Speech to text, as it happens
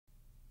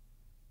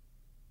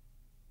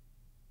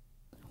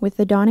With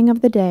the dawning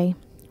of the day,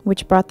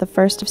 which brought the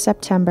 1st of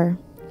September,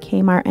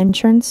 came our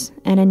entrance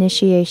and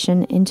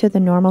initiation into the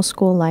normal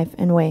school life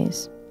and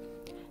ways.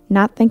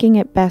 Not thinking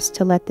it best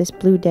to let this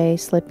blue day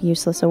slip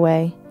useless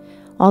away,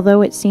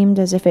 although it seemed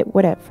as if it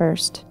would at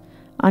first,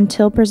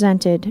 until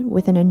presented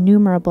with an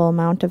innumerable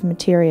amount of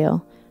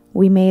material,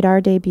 we made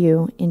our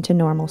debut into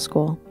normal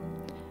school.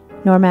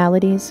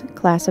 Normalities,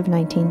 Class of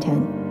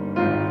 1910.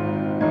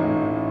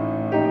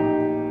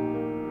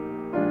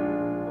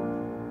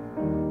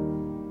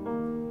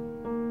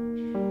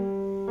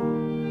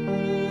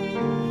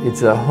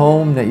 It's a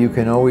home that you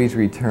can always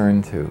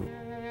return to.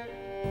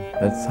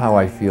 That's how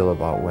I feel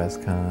about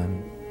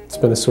WestCon. It's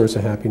been a source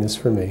of happiness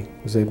for me.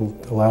 It was able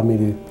to allow me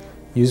to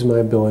use my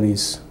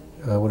abilities,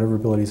 whatever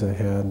abilities I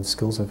had, and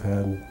skills I've had,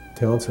 and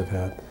talents I've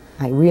had.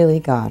 I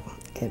really got,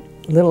 at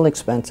little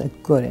expense, a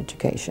good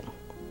education.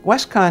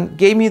 WestCon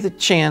gave me the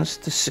chance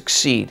to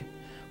succeed,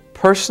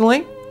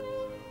 personally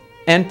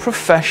and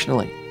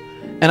professionally,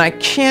 and I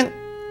can't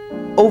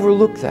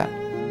overlook that.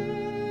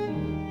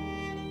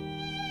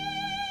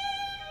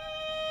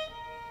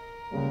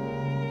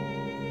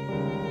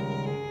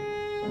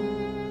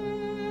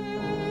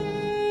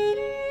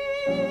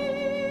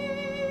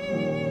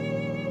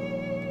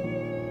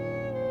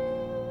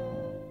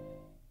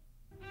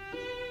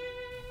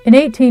 In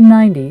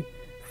 1890,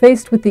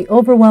 faced with the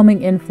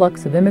overwhelming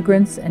influx of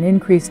immigrants and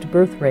increased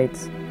birth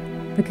rates,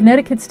 the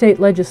Connecticut State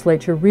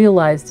Legislature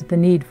realized the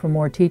need for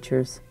more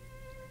teachers.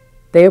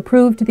 They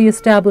approved the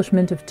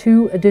establishment of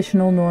 2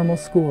 additional normal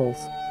schools,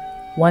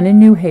 one in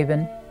New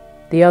Haven,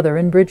 the other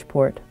in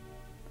Bridgeport.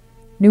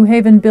 New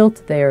Haven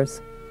built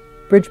theirs,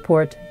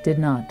 Bridgeport did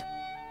not.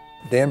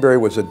 Danbury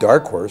was a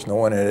dark horse. No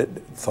one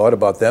had thought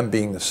about them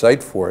being the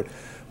site for it,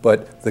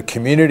 but the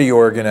community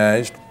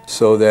organized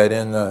so that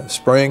in the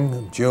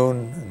spring,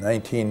 June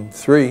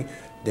 1903,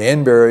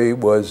 Danbury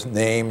was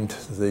named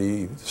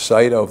the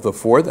site of the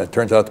 4th, and it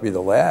turns out to be the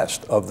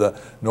last, of the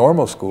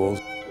normal schools.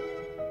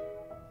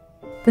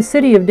 The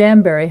city of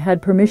Danbury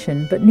had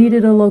permission but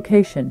needed a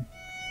location.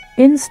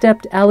 In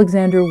stepped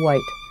Alexander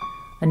White,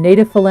 a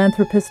native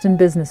philanthropist and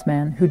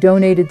businessman who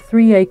donated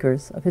 3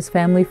 acres of his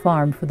family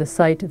farm for the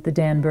site of the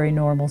Danbury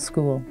Normal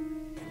School.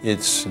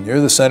 It's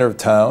near the center of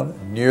town,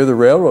 near the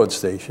railroad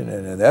station,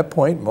 and at that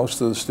point most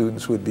of the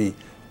students would be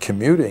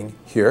commuting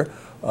here,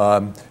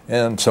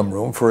 and some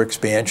room for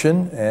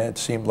expansion, and it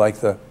seemed like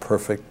the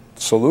perfect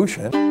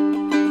solution.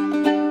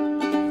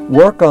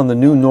 Work on the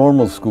new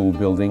normal school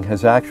building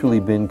has actually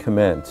been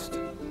commenced.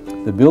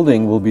 The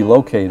building will be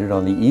located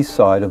on the east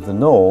side of the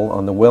knoll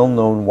on the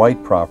well-known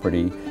White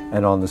property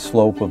and on the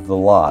slope of the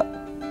lot.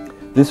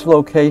 This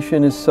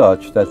location is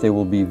such that there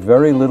will be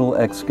very little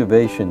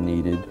excavation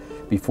needed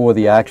before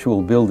the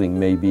actual building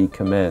may be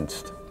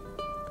commenced.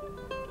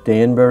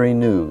 Danbury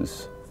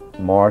News,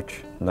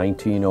 March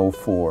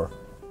 1904.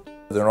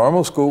 The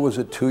normal school was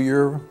a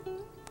 2-year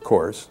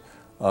course.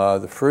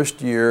 The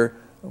first year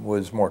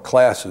was more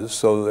classes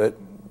so that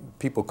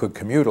people could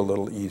commute a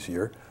little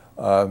easier.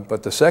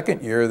 But the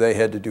second year they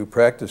had to do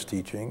practice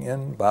teaching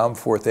in Baum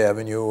 4th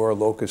Avenue or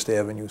Locust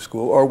Avenue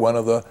School or one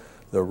of the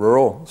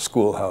rural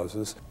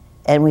schoolhouses.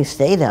 And we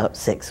stayed out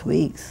 6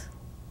 weeks.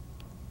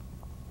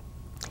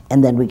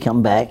 And then we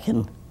come back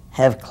and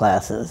have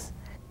classes.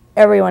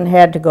 Everyone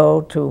had to go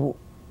to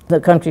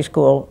the country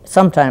school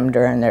sometime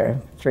during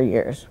their 3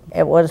 years.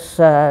 It was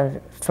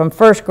from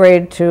 1st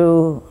grade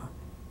to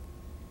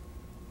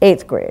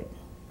 8th grade,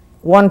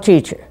 1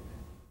 teacher.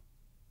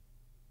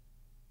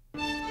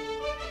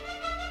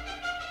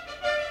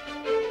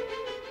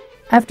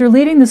 After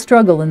leading the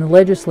struggle in the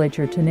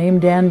legislature to name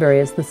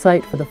Danbury as the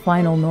site for the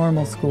final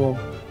normal school,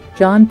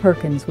 John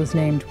Perkins was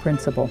named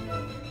principal.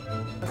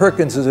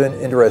 Perkins is an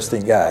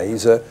interesting guy.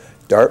 He's a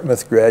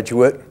Dartmouth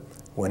graduate,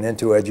 went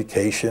into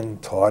education,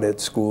 taught at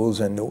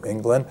schools in New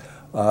England,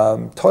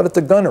 taught at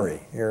the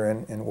gunnery here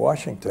in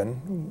Washington,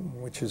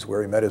 which is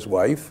where he met his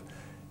wife,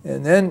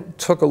 and then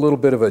took a little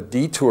bit of a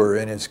detour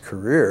in his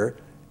career.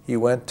 He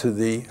went to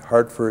the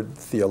Hartford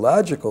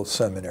Theological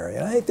Seminary,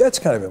 and I think that's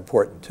kind of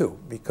important too,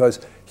 because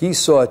he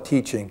saw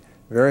teaching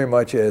very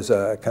much as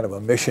a kind of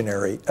a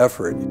missionary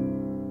effort.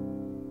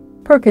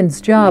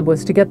 Perkins' job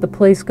was to get the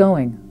place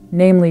going,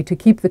 namely to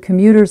keep the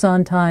commuters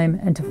on time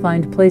and to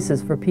find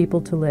places for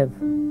people to live.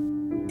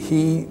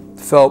 He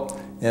felt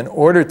in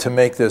order to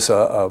make this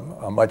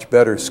a much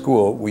better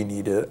school, we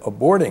needed a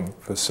boarding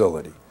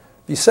facility.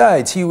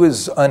 Besides, he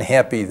was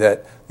unhappy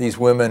that these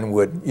women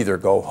would either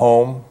go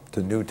home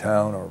to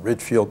Newtown or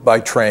Ridgefield by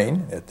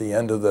train at the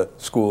end of the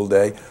school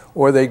day,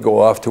 or they'd go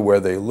off to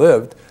where they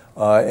lived,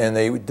 and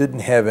they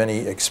didn't have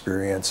any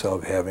experience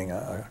of having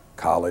a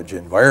college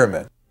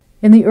environment.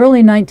 In the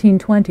early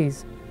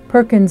 1920s,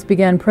 Perkins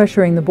began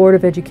pressuring the Board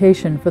of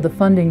Education for the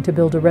funding to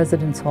build a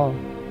residence hall.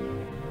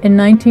 In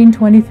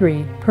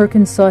 1923,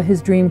 Perkins saw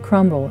his dream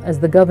crumble as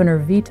the governor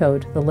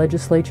vetoed the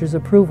legislature's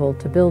approval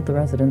to build the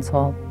residence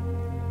hall.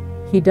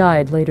 He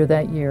died later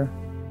that year.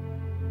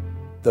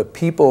 The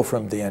people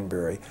from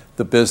Danbury,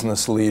 the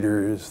business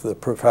leaders, the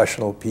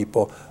professional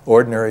people,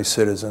 ordinary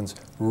citizens,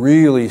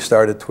 really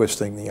started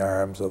twisting the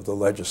arms of the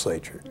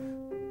legislature.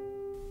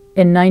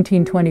 In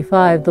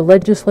 1925, the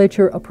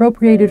legislature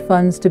appropriated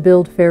funds to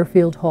build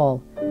Fairfield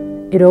Hall.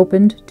 It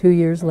opened 2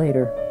 years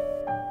later.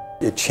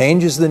 It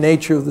changes the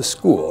nature of the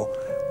school.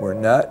 We're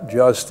not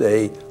just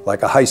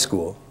like a high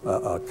school,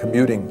 a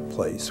commuting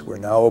place. We're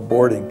now a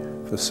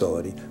boarding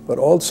facility, but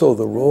also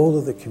the role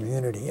of the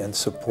community in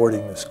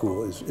supporting the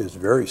school is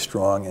very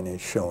strong and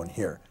is shown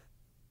here.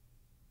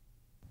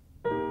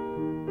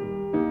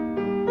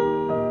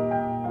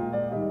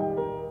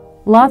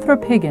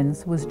 Lothrop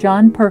Higgins was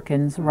John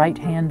Perkins'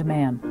 right-hand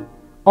man.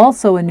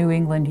 Also a New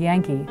England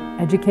Yankee,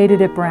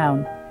 educated at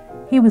Brown,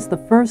 he was the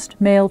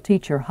first male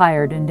teacher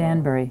hired in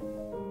Danbury.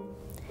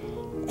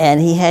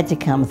 And he had to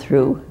come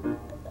through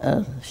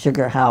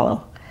Sugar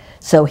Hollow.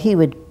 So he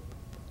would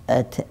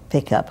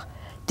pick up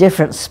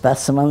different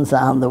specimens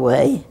on the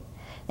way.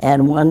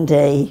 And one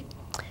day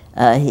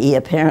he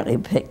apparently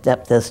picked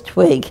up this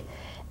twig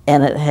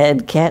and it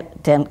had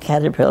 10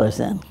 caterpillars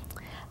in.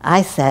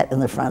 I sat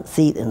in the front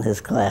seat in his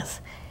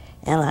class,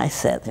 and I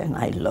sat there and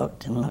I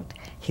looked and looked.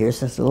 Here's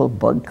this little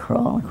bug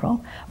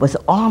crawling, was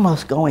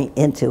almost going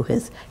into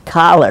his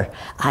collar.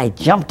 I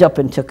jumped up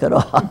and took it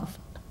off.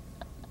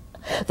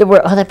 There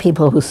were other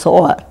people who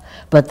saw it,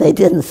 but they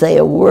didn't say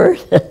a word.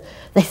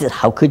 They said,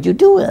 "How could you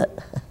do it?"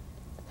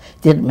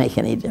 Didn't make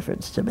any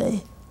difference to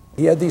me.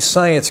 He had these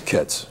science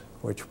kits,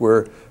 which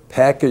were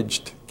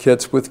packaged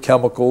kits with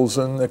chemicals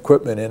and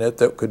equipment in it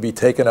that could be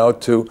taken out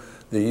to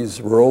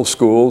these rural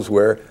schools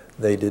where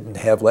they didn't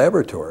have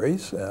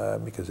laboratories,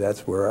 because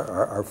that's where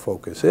our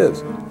focus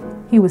is.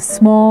 He was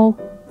small,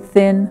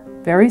 thin,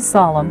 very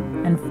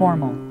solemn, and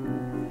formal.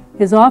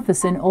 His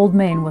office in Old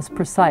Main was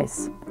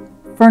precise.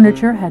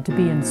 Furniture had to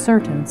be in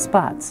certain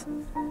spots.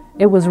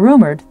 It was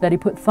rumored that he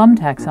put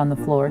thumbtacks on the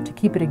floor to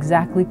keep it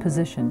exactly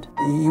positioned.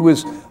 He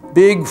was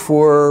big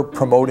for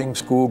promoting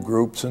school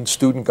groups and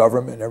student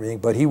government and everything,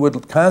 but he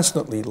would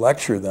constantly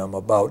lecture them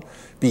about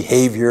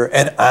behavior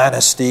and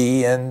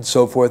honesty and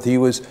so forth. He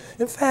was,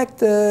 in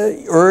fact,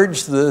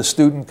 urged the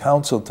student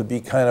council to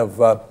be kind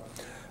of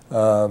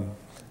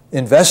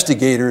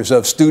investigators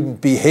of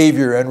student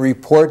behavior and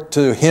report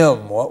to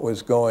him what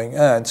was going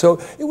on. So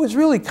it was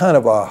really kind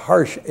of a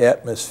harsh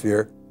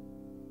atmosphere.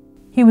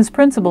 He was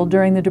principal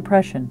during the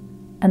Depression,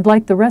 and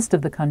like the rest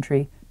of the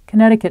country,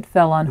 Connecticut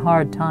fell on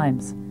hard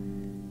times.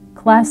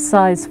 Class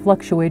size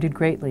fluctuated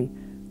greatly,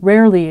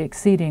 rarely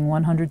exceeding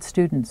 100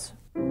 students.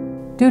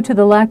 Due to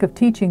the lack of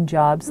teaching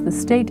jobs, the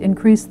state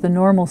increased the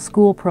normal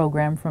school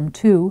program from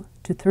 2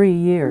 to 3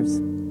 years.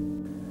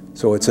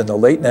 So it's in the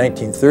late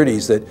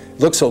 1930s that it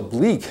looked so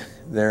bleak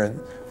there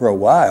for a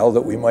while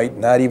that we might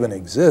not even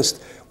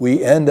exist.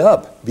 We end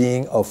up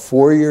being a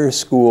 4-year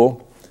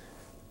school,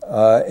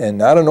 and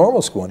not a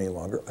normal school any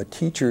longer, a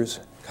teacher's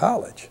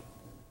college.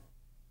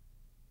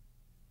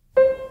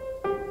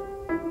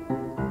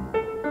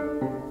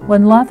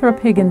 When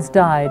Lothrop Higgins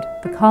died,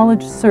 the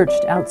college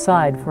searched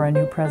outside for a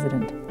new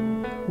president.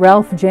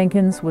 Ralph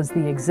Jenkins was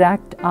the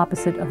exact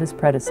opposite of his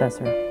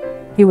predecessor.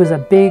 He was a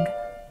big,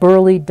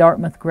 burly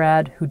Dartmouth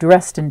grad who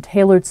dressed in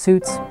tailored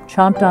suits,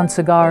 chomped on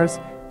cigars,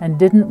 and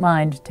didn't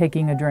mind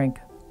taking a drink.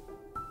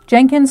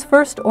 Jenkins'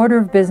 first order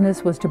of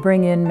business was to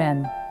bring in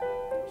men.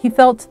 He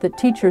felt that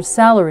teachers'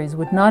 salaries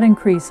would not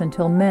increase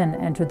until men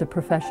entered the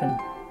profession.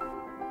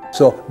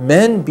 So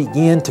men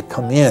began to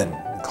come in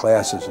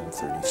classes in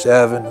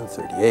 37, and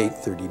 38,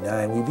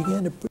 39. We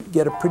began to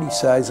get a pretty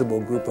sizable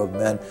group of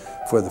men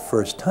for the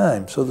first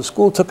time. So the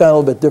school took on a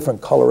little bit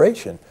different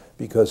coloration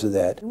because of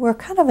that. We're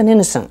kind of an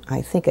innocent,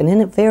 I think,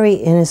 very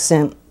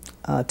innocent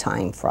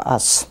time for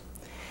us.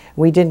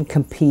 We didn't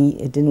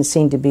compete. It didn't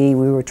seem to be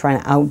we were trying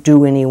to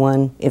outdo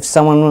anyone. If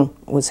someone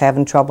was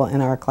having trouble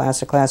in our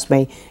class or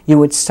classmate, you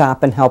would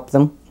stop and help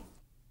them.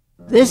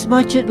 This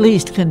much at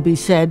least can be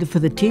said for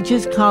the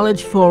Teachers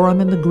College Forum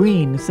in the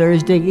Green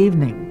Thursday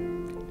evening.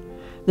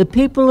 The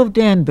people of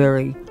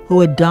Danbury, who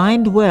had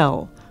dined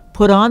well,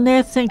 put on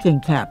their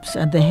thinking caps,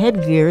 and the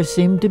headgear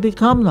seemed to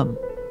become them.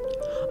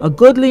 A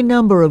goodly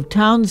number of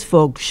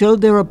townsfolk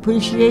showed their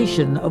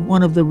appreciation of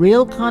one of the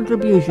real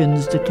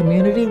contributions to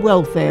community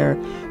welfare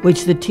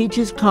which the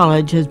Teachers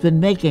College has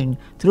been making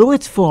through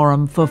its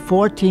forum for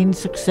 14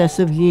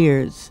 successive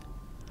years.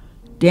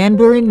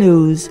 Danbury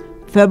News,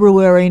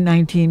 February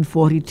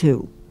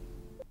 1942.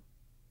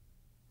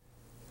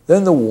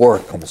 Then the war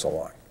comes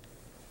along,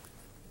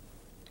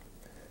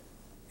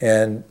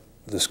 and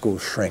the school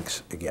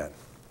shrinks again.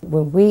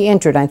 When we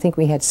entered, I think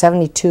we had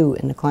 72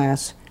 in the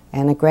class,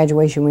 and at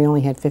graduation we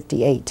only had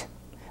 58.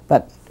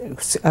 But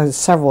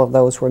several of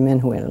those were men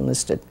who had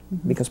enlisted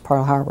because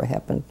Pearl Harbor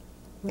happened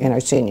in our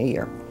senior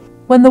year.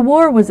 When the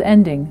war was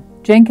ending,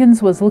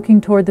 Jenkins was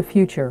looking toward the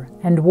future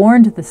and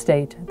warned the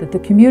state that the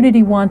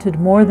community wanted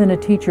more than a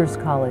teacher's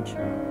college.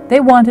 They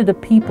wanted a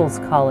people's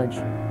college.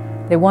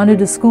 They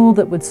wanted a school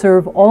that would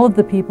serve all of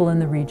the people in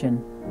the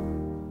region.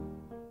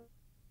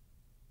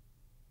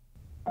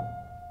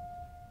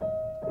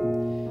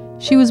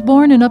 She was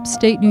born in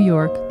upstate New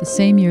York the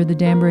same year the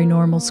Danbury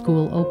Normal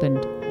School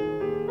opened.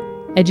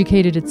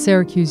 Educated at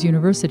Syracuse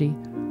University,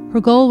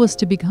 her goal was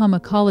to become a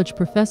college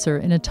professor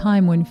in a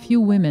time when few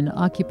women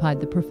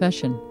occupied the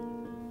profession.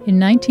 In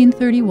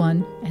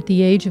 1931, at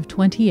the age of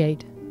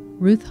 28,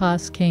 Ruth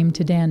Haas came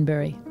to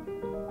Danbury.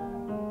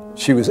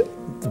 She was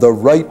the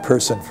right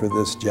person for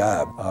this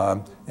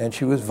job. And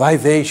she was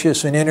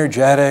vivacious and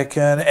energetic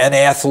and an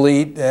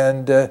athlete.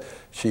 And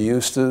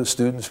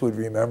students would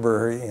remember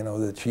her,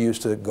 that she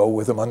used to go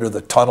with them under the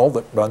tunnel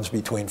that runs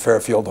between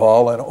Fairfield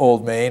Hall and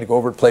Old Main to go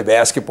over to play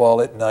basketball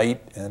at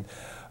night. And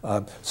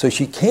so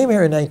she came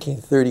here in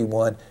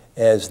 1931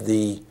 as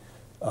the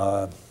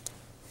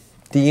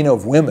Dean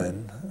of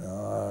Women,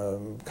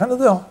 kind of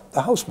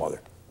the house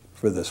mother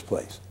for this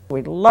place.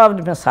 We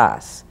loved Miss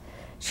Haas.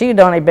 She'd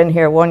only been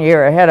here 1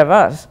 year ahead of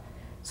us,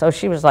 so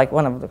she was like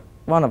one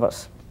of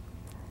us.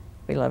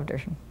 We loved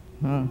her.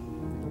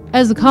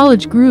 As the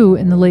college grew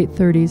in the late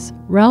 30s,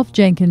 Ralph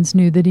Jenkins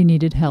knew that he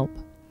needed help.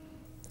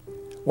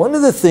 One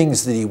of the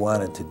things that he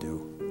wanted to do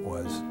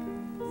was,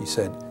 he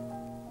said,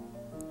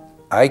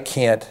 I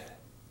can't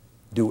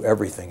do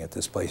everything at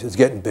this place. It's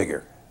getting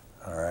bigger,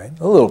 all right?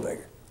 A little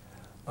bigger.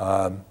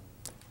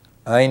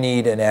 I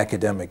need an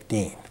academic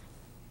dean.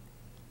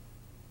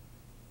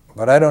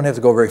 But I don't have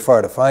to go very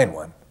far to find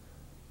one.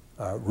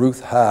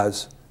 Ruth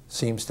Haas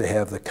seems to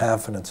have the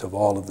confidence of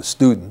all of the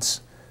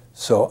students,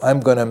 so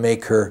I'm going to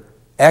make her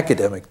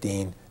academic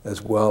dean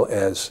as well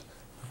as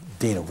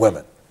Dean of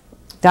Women.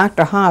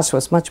 Dr. Haas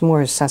was much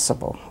more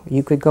accessible.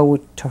 You could go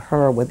to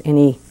her with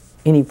any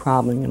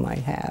problem you might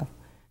have.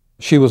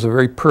 She was a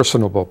very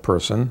personable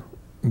person,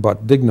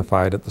 but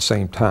dignified at the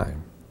same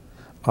time.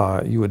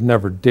 You would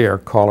never dare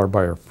call her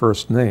by her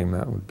first name.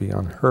 That would be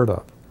unheard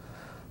of.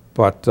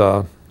 But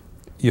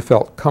you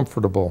felt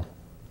comfortable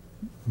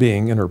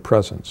being in her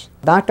presence.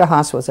 Dr.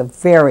 Haas was a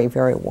very,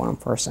 very warm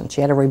person.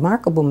 She had a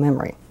remarkable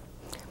memory.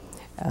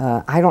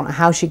 I don't know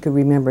how she could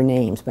remember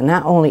names, but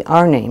not only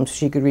our names,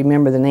 she could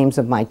remember the names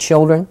of my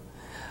children,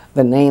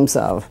 the names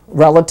of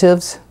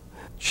relatives.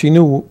 She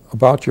knew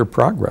about your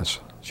progress.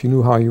 She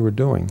knew how you were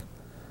doing.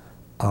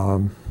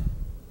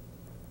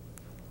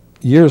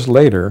 Years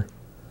later,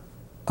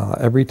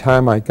 every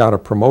time I got a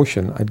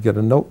promotion, I'd get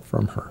a note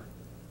from her.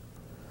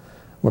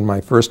 When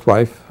my first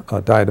wife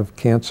died of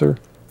cancer,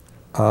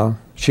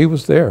 she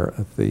was there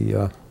at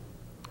the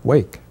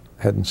wake.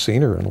 Hadn't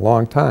seen her in a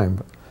long time,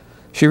 but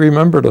she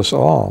remembered us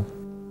all.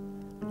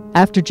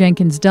 After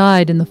Jenkins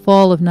died in the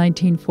fall of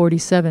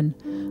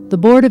 1947, the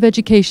Board of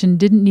Education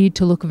didn't need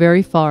to look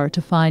very far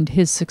to find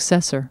his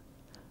successor.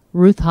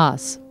 Ruth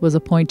Haas was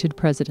appointed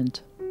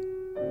president.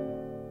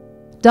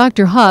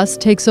 Dr. Haas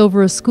takes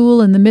over a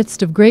school in the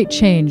midst of great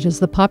change as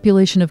the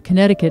population of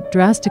Connecticut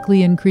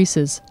drastically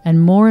increases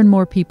and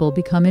more people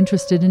become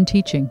interested in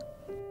teaching.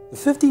 The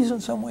 50s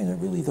in some ways are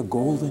really the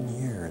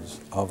golden years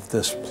of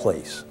this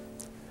place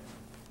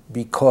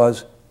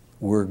because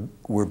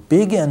we're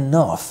big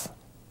enough,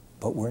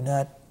 but we're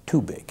not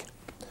too big.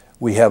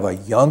 We have a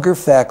younger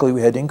faculty.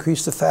 We had to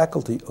increase the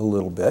faculty a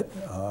little bit,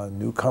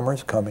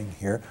 newcomers coming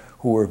here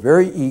who are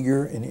very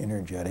eager and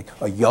energetic,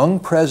 a young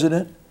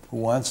president who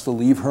wants to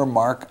leave her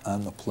mark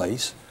on the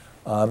place.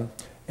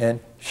 And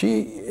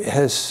she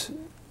is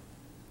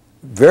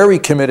very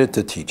committed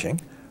to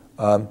teaching.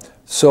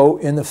 So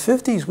in the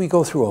 50s, we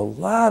go through a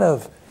lot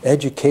of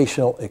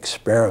educational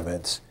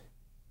experiments.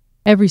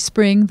 Every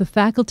spring, the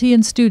faculty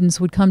and students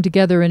would come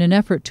together in an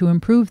effort to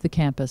improve the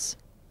campus.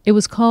 It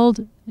was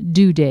called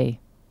Do Day.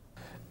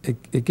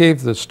 It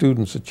gave the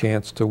students a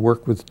chance to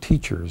work with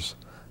teachers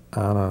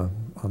on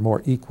a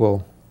more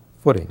equal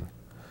footing.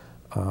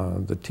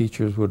 The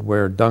teachers would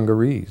wear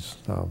dungarees.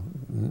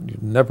 You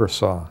never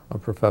saw a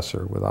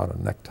professor without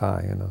a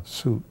necktie and a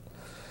suit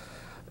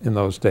in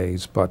those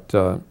days, but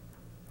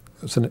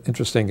it's an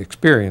interesting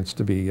experience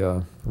to be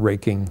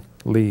raking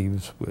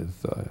leaves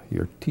with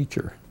your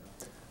teacher.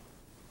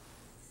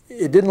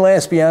 It didn't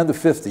last beyond the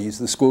 50s.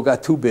 The school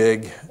got too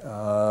big,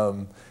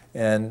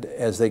 and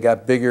as they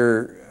got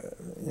bigger,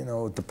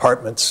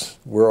 departments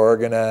were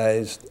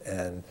organized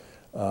and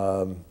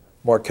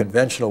more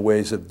conventional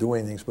ways of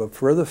doing things. But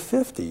for the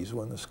 50s,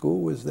 when the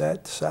school was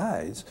that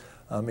size,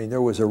 I mean,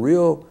 there was a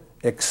real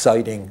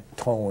exciting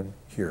tone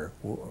here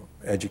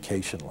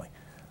educationally.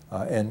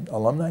 And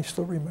alumni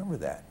still remember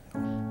that.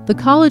 The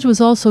college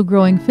was also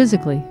growing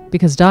physically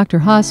because Dr.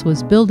 Haas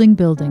was building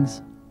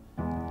buildings.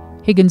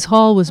 Higgins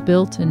Hall was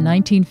built in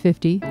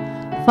 1950,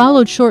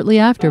 followed shortly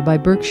after by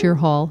Berkshire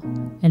Hall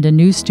and a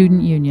new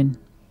student union.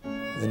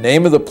 The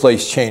name of the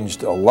place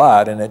changed a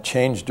lot, and it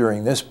changed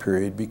during this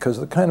period because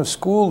the kind of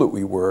school that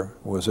we were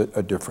was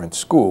a different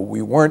school.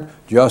 We weren't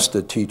just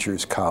a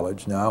teacher's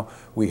college. Now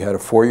we had a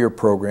four-year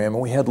program,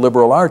 and we had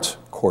liberal arts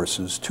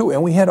courses too,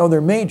 and we had other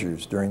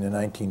majors during the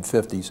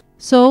 1950s.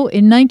 So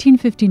in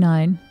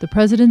 1959, the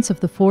presidents of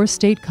the 4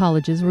 state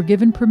colleges were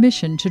given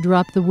permission to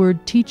drop the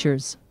word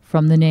teachers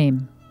from the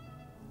name.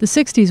 The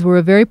 60s were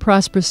a very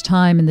prosperous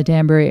time in the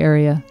Danbury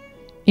area.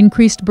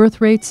 Increased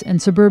birth rates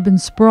and suburban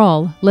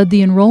sprawl led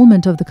the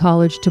enrollment of the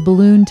college to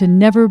balloon to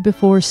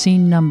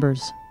never-before-seen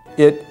numbers.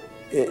 It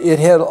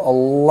had a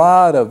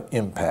lot of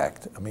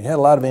impact. I mean, it had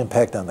a lot of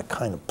impact on the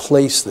kind of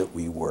place that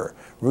we were.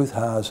 Ruth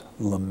Haas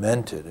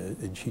lamented it,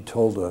 and she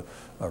told a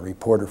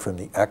reporter from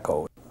the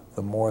Echo,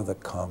 "The more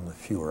that come, the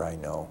fewer I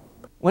know."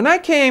 When I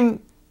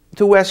came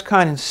to West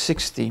Con in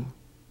 '60,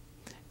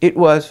 it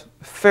was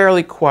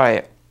fairly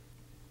quiet.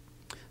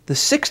 The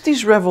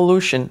 '60s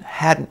revolution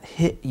hadn't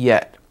hit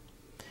yet.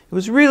 It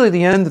was really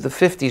the end of the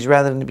 '50s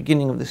rather than the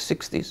beginning of the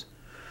 '60s.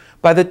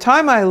 By the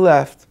time I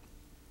left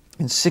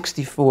in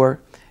 '64,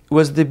 it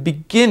was the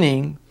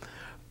beginning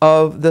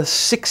of the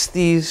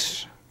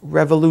 '60s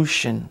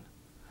revolution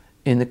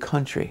in the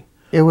country.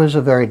 It was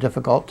a very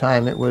difficult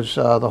time. It was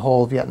the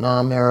whole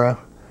Vietnam era.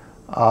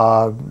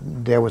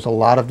 There was a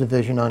lot of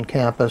division on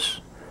campus.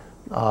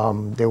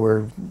 There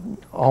were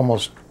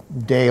almost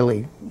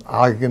daily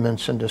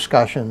arguments and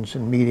discussions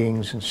and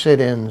meetings and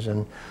sit-ins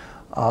and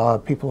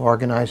people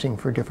organizing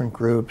for different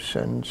groups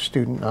and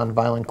student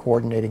nonviolent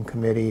coordinating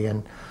committee,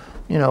 and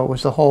you know, it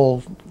was the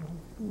whole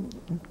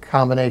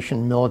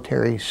combination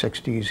military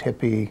 60s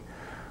hippie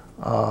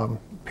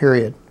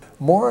period.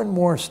 More and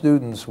more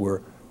students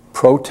were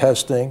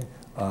protesting,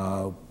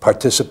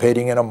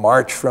 participating in a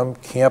march from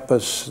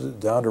campus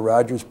down to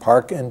Rogers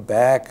Park and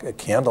back, a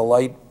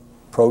candlelight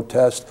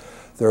protest.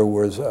 There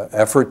was an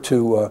effort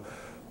to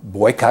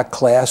boycott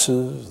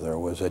classes. There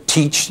was a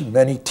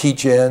many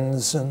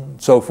teach-ins and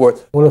so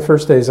forth. One of the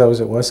first days I was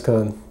at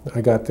WestCon,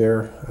 I got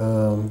there,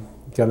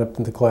 got up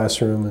in the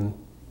classroom, and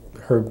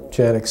Herb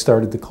Janik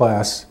started the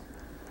class.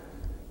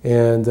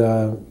 And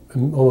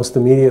almost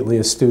immediately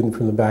a student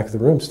from the back of the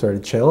room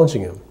started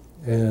challenging him,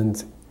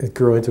 and it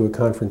grew into a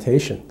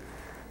confrontation.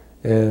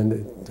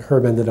 And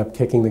Herb ended up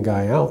kicking the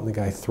guy out, and the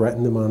guy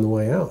threatened him on the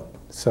way out.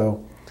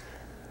 So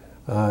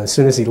as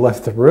soon as he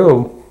left the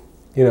room,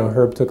 you know,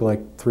 Herb took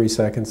like 3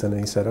 seconds and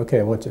he said, "Okay,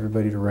 I want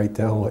everybody to write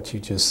down what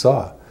you just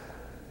saw."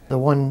 The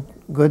one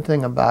good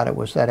thing about it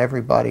was that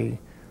everybody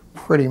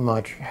pretty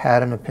much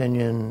had an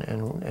opinion,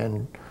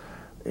 and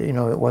you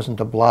know, it wasn't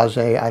a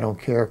blasé, I don't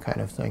care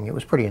kind of thing. It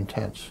was pretty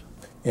intense.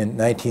 In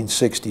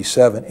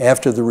 1967,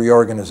 after the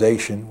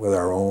reorganization with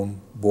our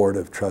own board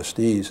of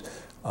trustees,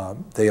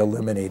 they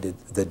eliminated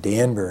the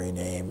Danbury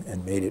name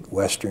and made it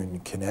Western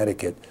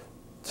Connecticut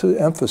to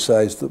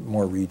emphasize the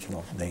more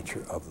regional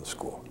nature of the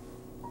school.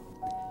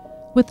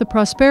 With the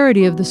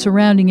prosperity of the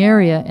surrounding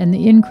area and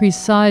the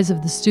increased size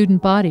of the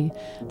student body,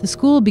 the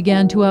school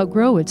began to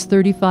outgrow its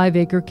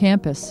 35-acre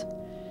campus.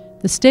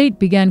 The state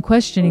began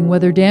questioning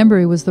whether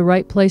Danbury was the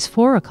right place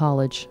for a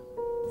college.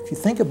 If you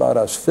think about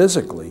us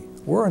physically,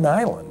 we're an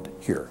island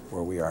here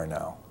where we are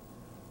now.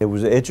 It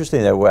was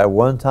interesting that at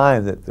one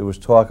time that there was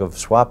talk of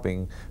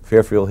swapping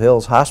Fairfield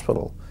Hills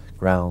Hospital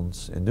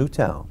grounds in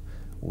Newtown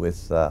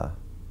with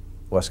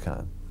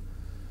WestCon,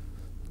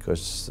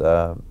 because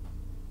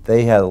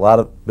they had a lot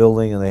of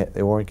building, and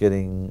they weren't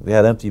getting, they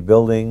had empty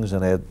buildings,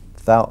 and they had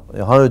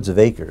hundreds of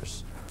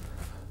acres.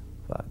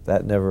 But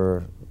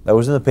that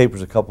was in the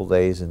papers a couple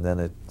days, and then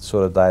it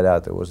sort of died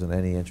out. There wasn't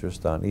any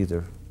interest on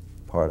either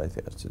part, I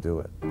think, to do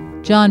it.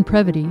 John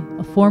Previty,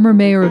 a former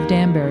mayor of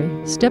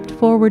Danbury, stepped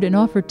forward and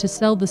offered to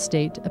sell the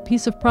state a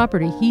piece of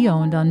property he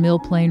owned on Mill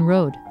Plain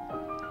Road.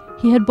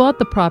 He had bought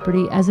the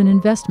property as an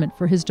investment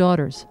for his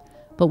daughters,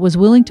 but was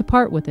willing to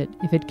part with it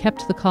if it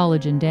kept the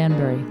college in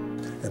Danbury.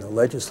 And the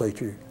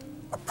legislature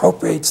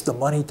appropriates the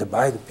money to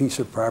buy the piece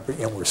of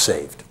property, and we're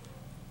saved.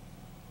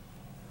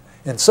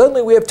 And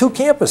suddenly we have 2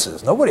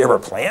 campuses. Nobody ever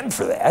planned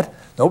for that.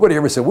 Nobody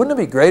ever said, wouldn't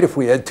it be great if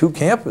we had 2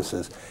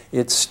 campuses?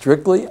 It's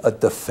strictly a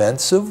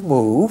defensive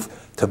move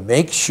to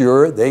make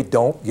sure they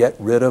don't get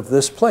rid of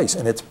this place.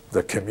 And it's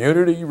the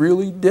community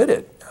really did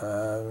it.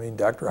 I mean,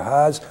 Dr.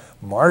 Haas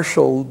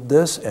marshaled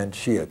this, and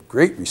she had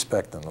great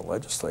respect in the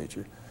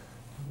legislature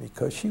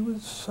because she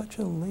was such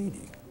a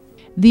lady.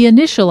 The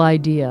initial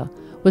idea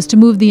was to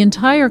move the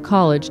entire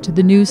college to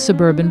the new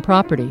suburban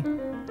property.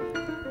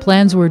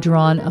 Plans were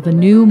drawn of a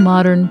new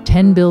modern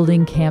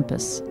 10-building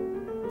campus.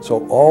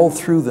 So all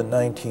through the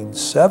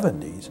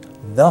 1970s,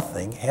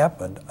 nothing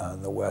happened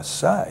on the west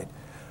side.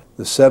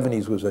 The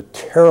 70s was a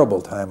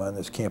terrible time on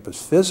this campus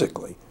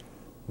physically.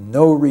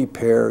 No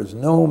repairs,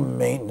 no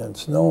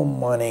maintenance, no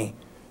money.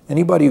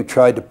 Anybody who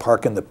tried to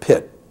park in the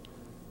pit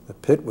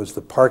was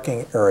the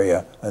parking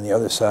area on the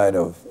other side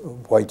of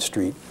White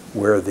Street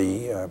where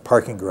the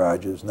parking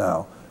garage is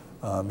now.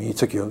 You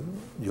took your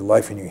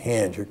life in your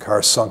hands. Your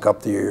car sunk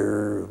up to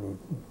your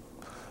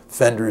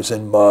fenders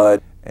in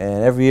mud.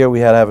 And every year we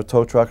had to have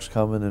tow trucks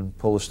come in and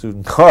pull the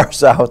student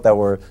cars out that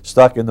were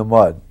stuck in the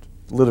mud,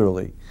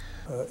 literally.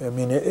 I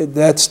mean,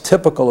 that's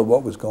typical of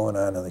what was going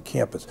on the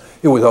campus.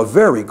 It was a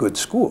very good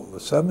school. The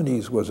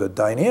 70s was a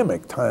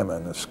dynamic time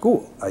on the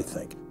school, I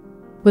think.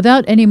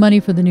 Without any money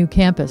for the new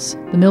campus,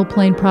 the Mill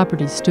Plain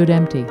property stood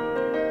empty.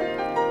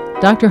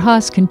 Dr.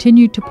 Haas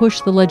continued to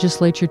push the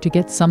legislature to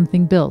get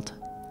something built.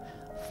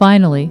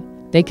 Finally,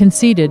 they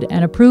conceded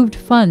and approved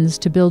funds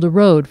to build a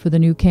road for the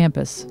new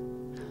campus.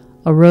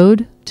 A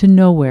road to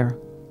nowhere.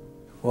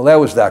 Well, that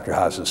was Dr.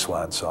 Haas's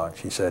swan song.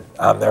 She said,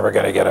 I'm never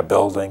going to get a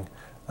building.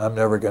 I'm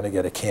never going to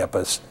get a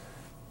campus.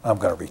 I'm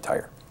going to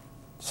retire.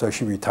 So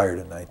she retired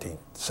in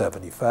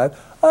 1975.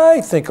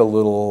 I think a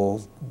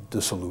little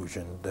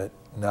disillusioned that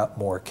not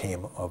more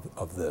came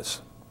of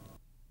this.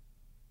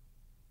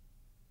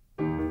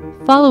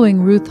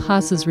 Following Ruth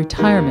Haas's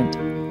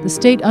retirement, the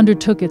state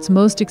undertook its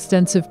most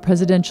extensive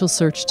presidential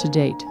search to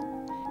date.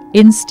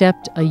 In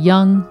stepped a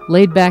young,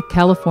 laid-back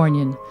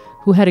Californian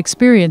who had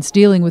experience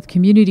dealing with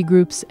community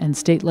groups and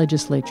state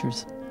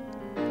legislatures.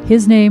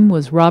 His name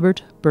was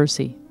Robert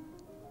Bursey.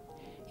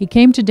 He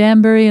came to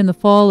Danbury in the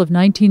fall of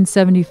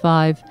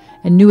 1975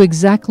 and knew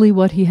exactly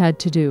what he had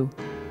to do.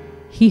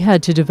 He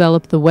had to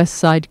develop the West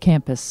Side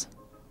campus.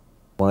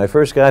 When I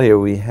first got here,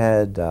 we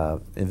had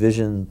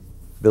envisioned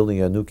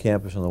building a new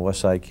campus on the West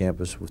Side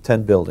campus with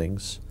 10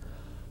 buildings.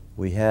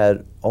 We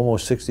had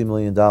almost $60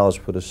 million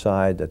put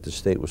aside that the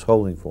state was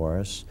holding for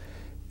us,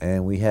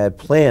 and we had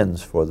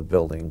plans for the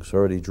buildings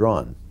already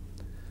drawn.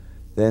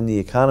 Then the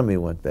economy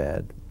went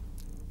bad,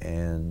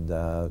 and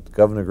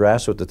Governor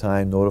Grasso at the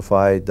time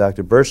notified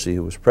Dr. Bursey,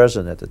 who was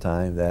president at the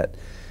time, that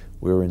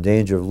we were in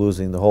danger of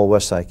losing the whole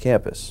West Side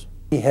campus.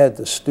 He had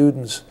the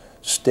students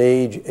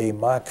stage a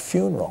mock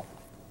funeral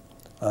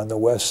on the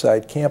West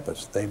Side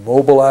campus. They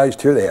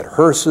mobilized here. They had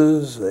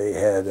hearses, they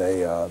had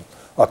a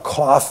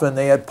coffin,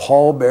 they had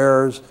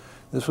pallbearers.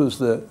 This was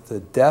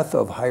the death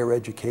of higher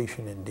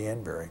education in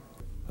Danbury.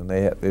 And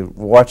they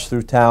marched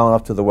through town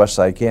up to the West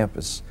Side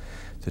campus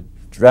to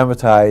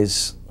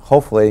dramatize,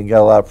 hopefully, and get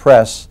a lot of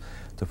press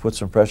to put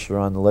some pressure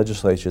on the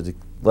legislature to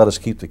let us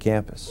keep the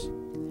campus.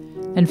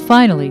 And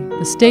finally,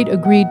 the state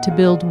agreed to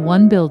build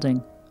one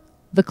building,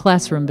 the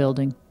classroom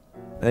building.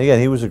 And again,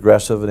 he was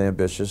aggressive and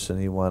ambitious, and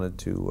he wanted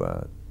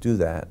to do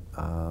that.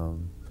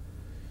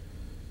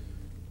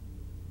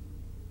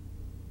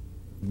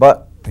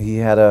 But he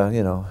had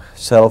to,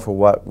 settle for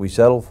what we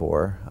settled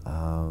for.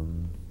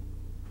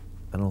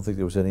 I don't think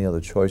there was any other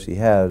choice he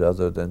had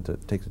other than to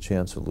take the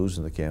chance of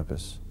losing the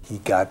campus. He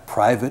got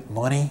private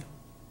money.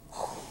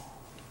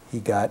 He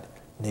got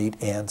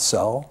Nate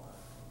Ansell,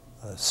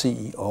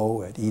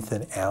 CEO at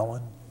Ethan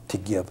Allen, to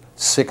give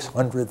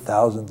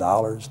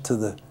 $600,000 to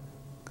the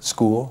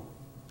school.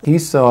 He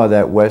saw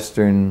that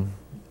Western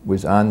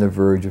was on the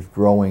verge of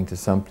growing to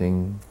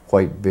something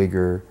quite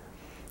bigger,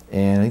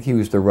 and I think he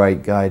was the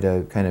right guy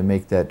to kind of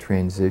make that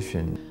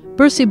transition.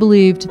 Bursey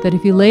believed that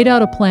if he laid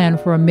out a plan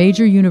for a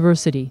major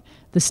university,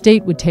 the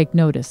state would take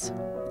notice.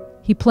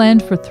 He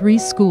planned for 3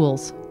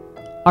 schools: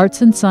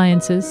 Arts and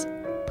Sciences,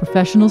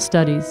 Professional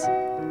Studies,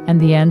 and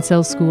the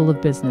Ansell School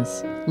of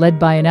Business, led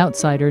by an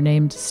outsider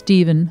named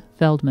Stephen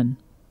Feldman.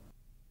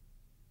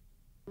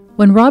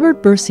 When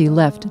Robert Bursey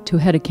left to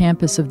head a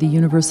campus of the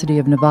University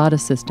of Nevada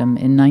system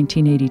in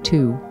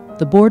 1982,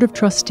 the Board of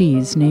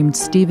Trustees named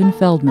Stephen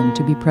Feldman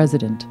to be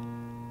president.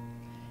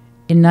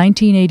 In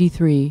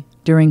 1983,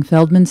 during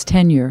Feldman's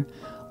tenure,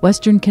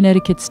 Western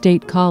Connecticut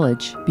State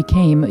College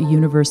became a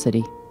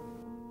university.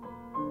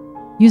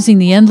 Using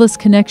the endless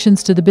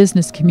connections to the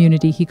business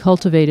community he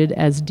cultivated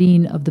as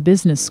dean of the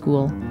business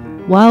school,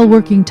 while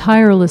working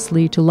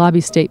tirelessly to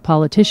lobby state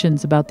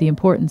politicians about the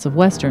importance of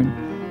Western,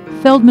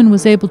 Feldman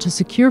was able to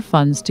secure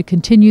funds to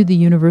continue the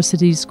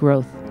university's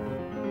growth.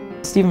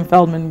 Stephen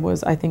Feldman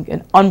was, I think,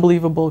 an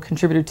unbelievable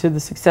contributor to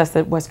the success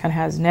that WestConn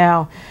has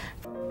now.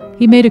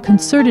 He made a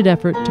concerted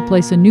effort to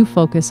place a new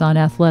focus on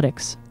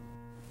athletics.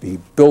 He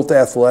built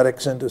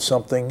athletics into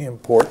something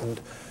important.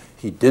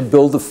 He did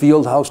build the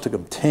field house. Took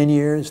him 10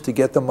 years to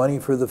get the money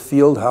for the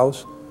field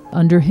house.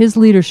 Under his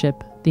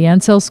leadership, the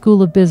Ansell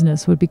School of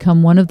Business would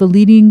become one of the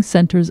leading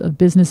centers of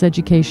business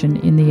education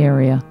in the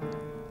area.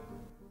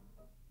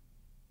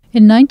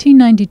 In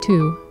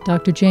 1992,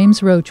 Dr.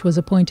 James Roach was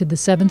appointed the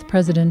 7th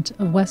president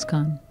of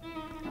WestConn.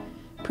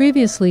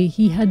 Previously,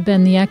 he had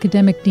been the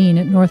academic dean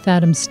at North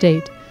Adams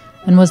State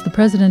and was the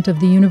president of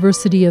the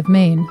University of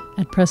Maine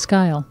at Presque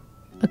Isle.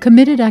 A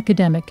committed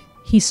academic,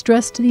 he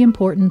stressed the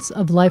importance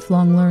of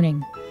lifelong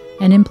learning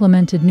and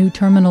implemented new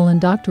terminal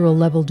and doctoral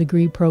level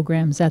degree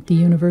programs at the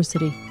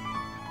university.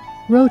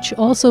 Roach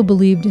also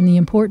believed in the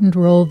important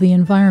role the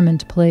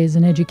environment plays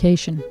in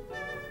education.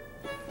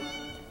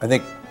 I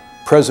think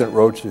President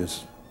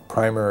Roach's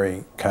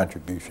primary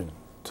contribution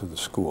to the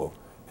school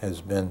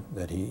has been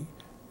that he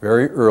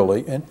very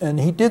early, and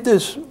he did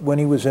this when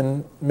he was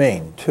in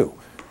Maine too,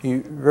 he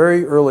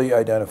very early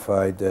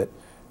identified that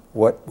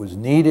what was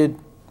needed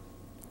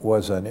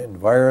was an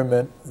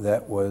environment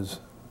that was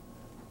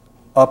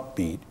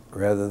upbeat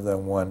rather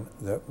than one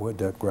that would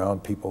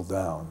ground people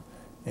down.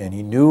 And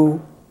he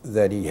knew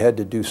that he had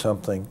to do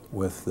something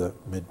with the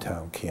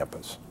Midtown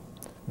campus.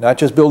 Not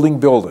just building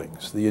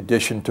buildings, the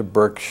addition to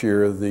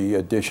Berkshire, the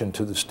addition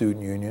to the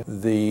student union,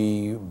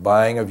 the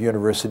buying of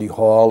University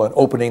Hall and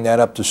opening that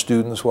up to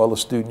students while the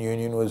student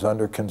union was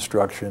under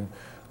construction,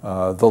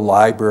 the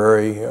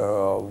library,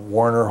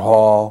 Warner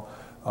Hall,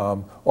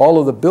 all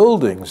of the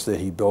buildings that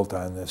he built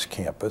on this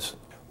campus,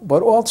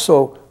 but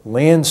also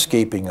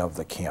landscaping of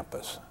the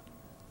campus.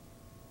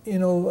 You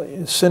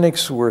know,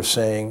 cynics were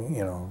saying,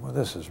 you know, well,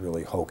 this is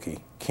really hokey,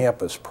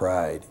 campus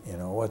pride, you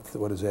know,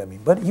 what does that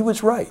mean? But he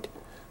was right,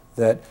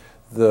 that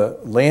the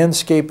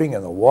landscaping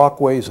and the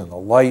walkways and the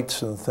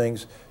lights and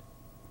things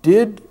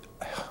did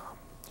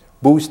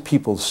boost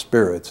people's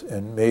spirits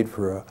and made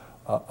for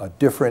a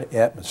different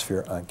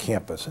atmosphere on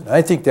campus. And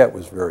I think that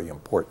was very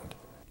important.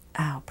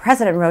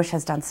 President Roach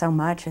has done so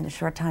much in the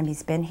short time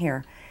he's been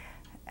here.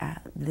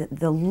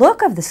 the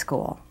look of the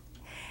school.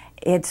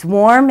 It's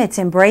warm, it's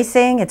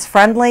embracing, it's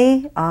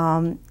friendly.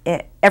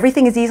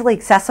 Everything is easily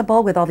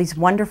accessible with all these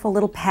wonderful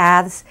little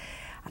paths.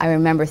 I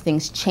remember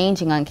things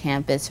changing on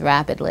campus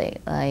rapidly,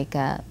 like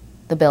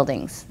the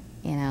buildings.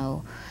 You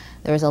know,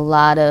 there was a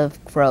lot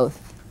of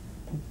growth.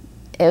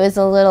 It was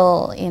a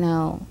little, you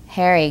know,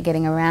 hairy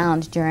getting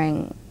around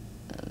during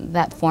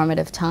that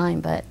formative time,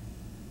 but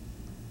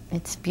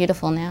it's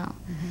beautiful now.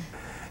 Mm-hmm.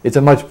 It's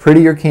a much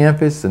prettier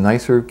campus, a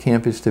nicer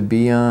campus to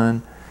be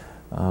on,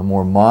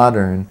 more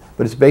modern,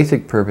 but its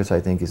basic purpose, I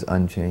think, is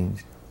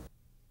unchanged.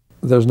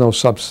 There's no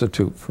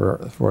substitute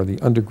for the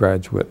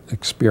undergraduate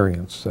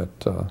experience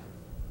that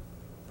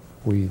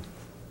we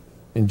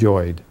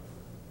enjoyed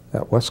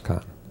at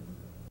WestConn.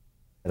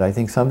 And I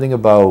think something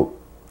about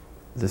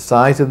the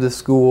size of the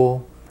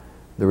school,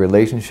 the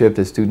relationship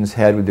that students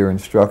had with their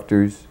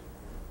instructors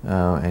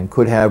and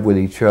could have with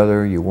each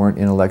other. You weren't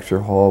in a lecture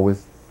hall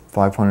with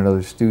 500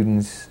 other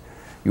students.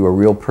 You were a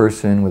real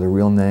person with a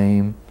real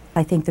name.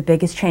 I think the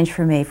biggest change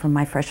for me from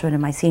my freshman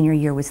and my senior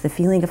year was the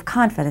feeling of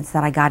confidence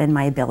that I got in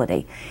my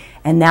ability.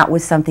 And that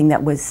was something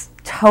that was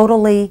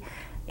totally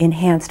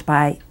enhanced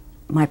by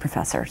my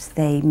professors.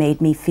 They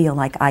made me feel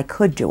like I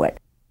could do it.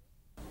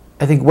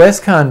 I think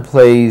WestConn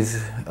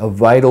plays a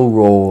vital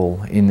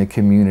role in the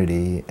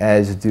community,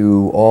 as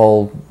do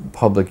all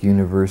public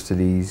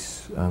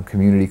universities,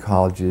 community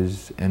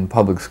colleges, and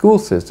public school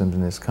systems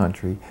in this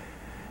country,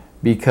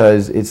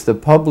 because it's the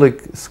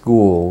public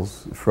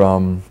schools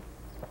from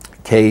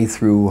K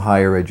through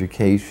higher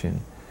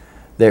education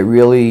that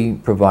really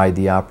provide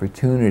the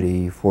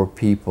opportunity for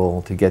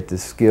people to get the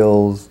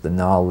skills, the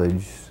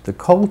knowledge, the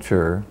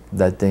culture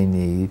that they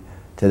need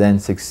to then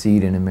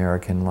succeed in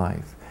American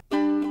life.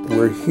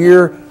 We're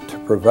here to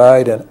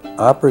provide an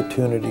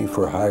opportunity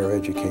for higher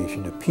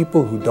education to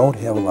people who don't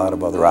have a lot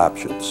of other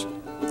options.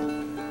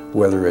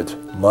 Whether it's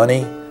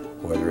money,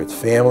 whether it's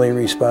family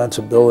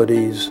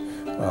responsibilities,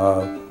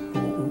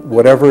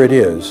 whatever it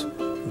is,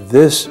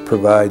 this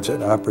provides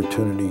an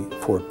opportunity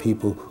for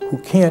people who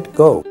can't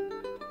go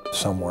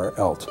somewhere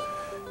else.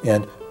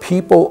 And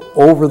people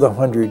over the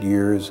 100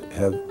 years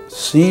have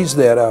seized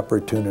that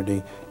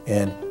opportunity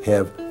and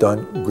have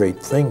done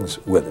great things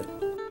with it.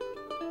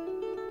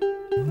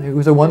 It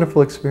was a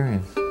wonderful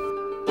experience.